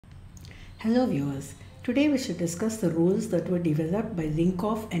Hello viewers, today we should discuss the rules that were developed by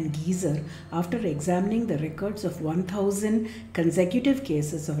Lincoff and Geezer after examining the records of 1000 consecutive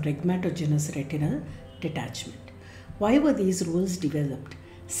cases of rhegmatogenous retinal detachment. Why were these rules developed?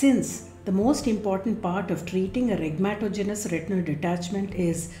 Since the most important part of treating a rhegmatogenous retinal detachment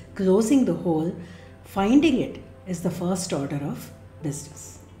is closing the hole, finding it is the first order of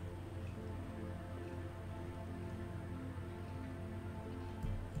business.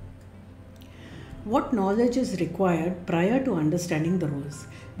 What knowledge is required prior to understanding the rules?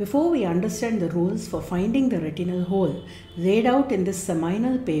 Before we understand the rules for finding the retinal hole laid out in this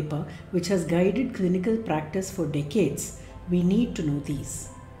seminal paper which has guided clinical practice for decades, we need to know these.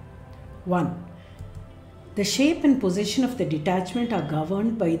 1. The shape and position of the detachment are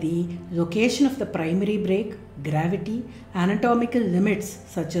governed by the location of the primary break, gravity, anatomical limits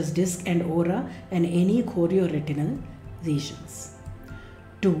such as disc and ora, and any chorioretinal lesions.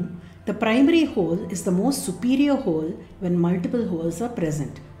 2. The primary hole is the most superior hole when multiple holes are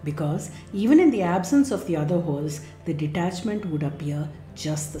present because even in the absence of the other holes, the detachment would appear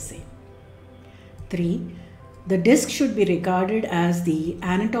just the same. 3. The disc should be regarded as the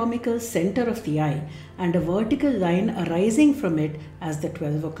anatomical center of the eye and a vertical line arising from it as the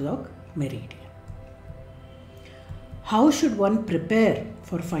 12 o'clock meridian. How should one prepare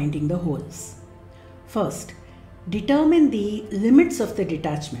for finding the holes? First, determine the limits of the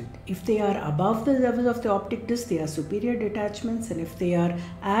detachment. If they are above the level of the optic disc, they are superior detachments, and if they are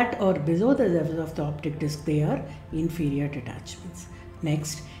at or below the level of the optic disc, they are inferior detachments.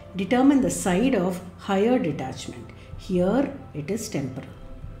 Next, determine the side of higher detachment. Here it is temporal.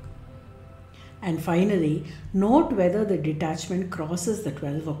 And finally, note whether the detachment crosses the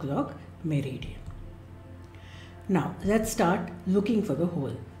 12 o'clock meridian. Now, let's start looking for the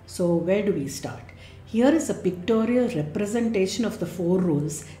hole. So, where do we start? Here is a pictorial representation of the 4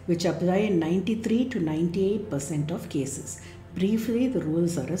 rules which apply in 93 to 98% of cases. Briefly, the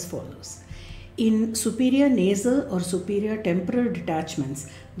rules are as follows. In superior nasal or superior temporal detachments,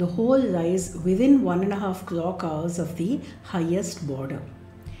 the hole lies within 1.5 clock hours of the highest border.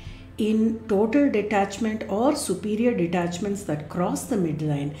 In total detachment or superior detachments that cross the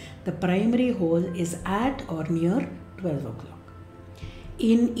midline, the primary hole is at or near 12 o'clock.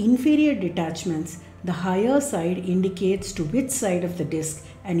 In inferior detachments, the higher side indicates to which side of the disc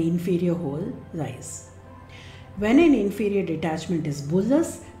an inferior hole lies. When an inferior detachment is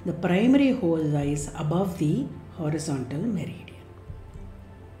bullous, the primary hole lies above the horizontal meridian.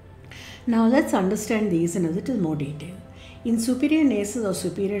 Now let's understand these in a little more detail. In superior nasal or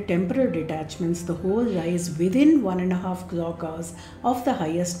superior temporal detachments, the hole lies within 1.5 clock hours of the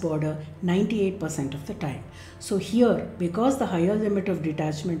highest border 98% of the time. So here, because the higher limit of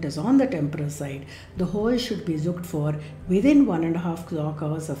detachment is on the temporal side, the hole should be looked for within 1.5 clock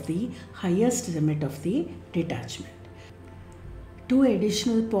hours of the highest limit of the detachment. 2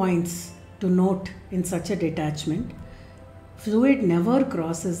 additional points to note in such a detachment. Fluid never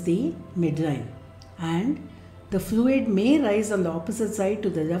crosses the midline, and the fluid may rise on the opposite side to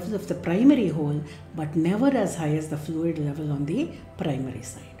the level of the primary hole, but never as high as the fluid level on the primary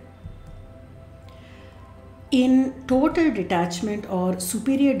side. In total detachment or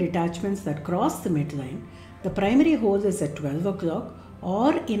superior detachments that cross the midline, the primary hole is at 12 o'clock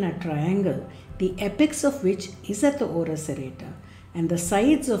or in a triangle, the apex of which is at the ora serrata and the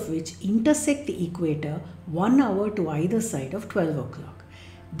sides of which intersect the equator 1 hour to either side of 12 o'clock.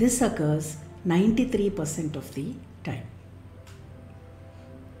 This occurs 93% of the time.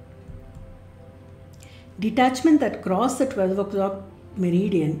 Detachment that cross the 12 o'clock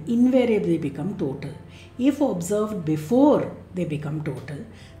meridian invariably become total. If observed before they become total,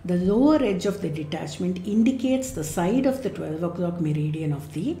 the lower edge of the detachment indicates the side of the 12 o'clock meridian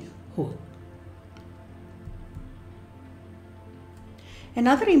of the hole.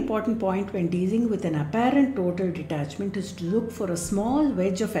 Another important point when dealing with an apparent total detachment is to look for a small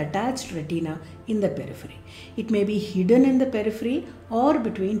wedge of attached retina in the periphery. It may be hidden in the periphery or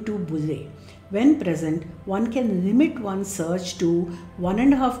between 2 bullae. When present, one can limit one's search to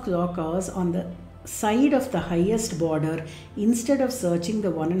 1.5 clock hours on the side of the highest border instead of searching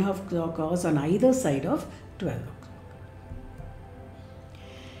the 1.5 clock hours on either side of 12 o'clock.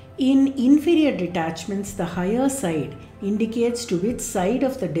 In inferior detachments, the higher side indicates to which side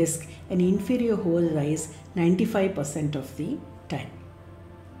of the disc an inferior hole lies 95% of the time.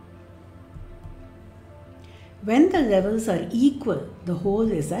 When the levels are equal, the hole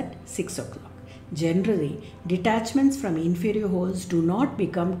is at 6 o'clock. Generally, detachments from inferior holes do not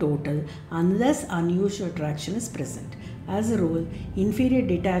become total unless unusual traction is present. As a rule, inferior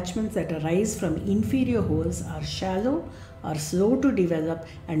detachments that arise from inferior holes are shallow, are slow to develop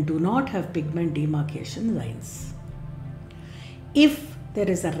and do not have pigment demarcation lines. If there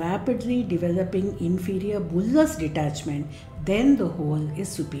is a rapidly developing inferior bullous detachment, then the hole is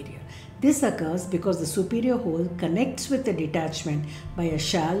superior. This occurs because the superior hole connects with the detachment by a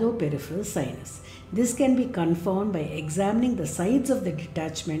shallow peripheral sinus. This can be confirmed by examining the sides of the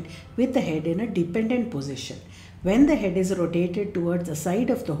detachment with the head in a dependent position. When the head is rotated towards the side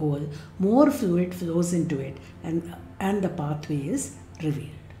of the hole, more fluid flows into it and the pathway is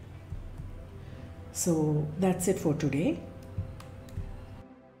revealed. So that's it for today.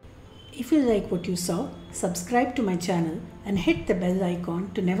 If you like what you saw, subscribe to my channel and hit the bell icon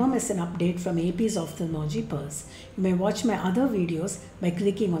to never miss an update from AP's Ophthalmology Pulse. You may watch my other videos by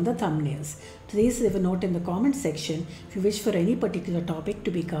clicking on the thumbnails. Please leave a note in the comment section if you wish for any particular topic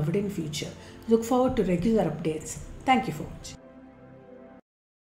to be covered in future. Look forward to regular updates. Thank you for watching.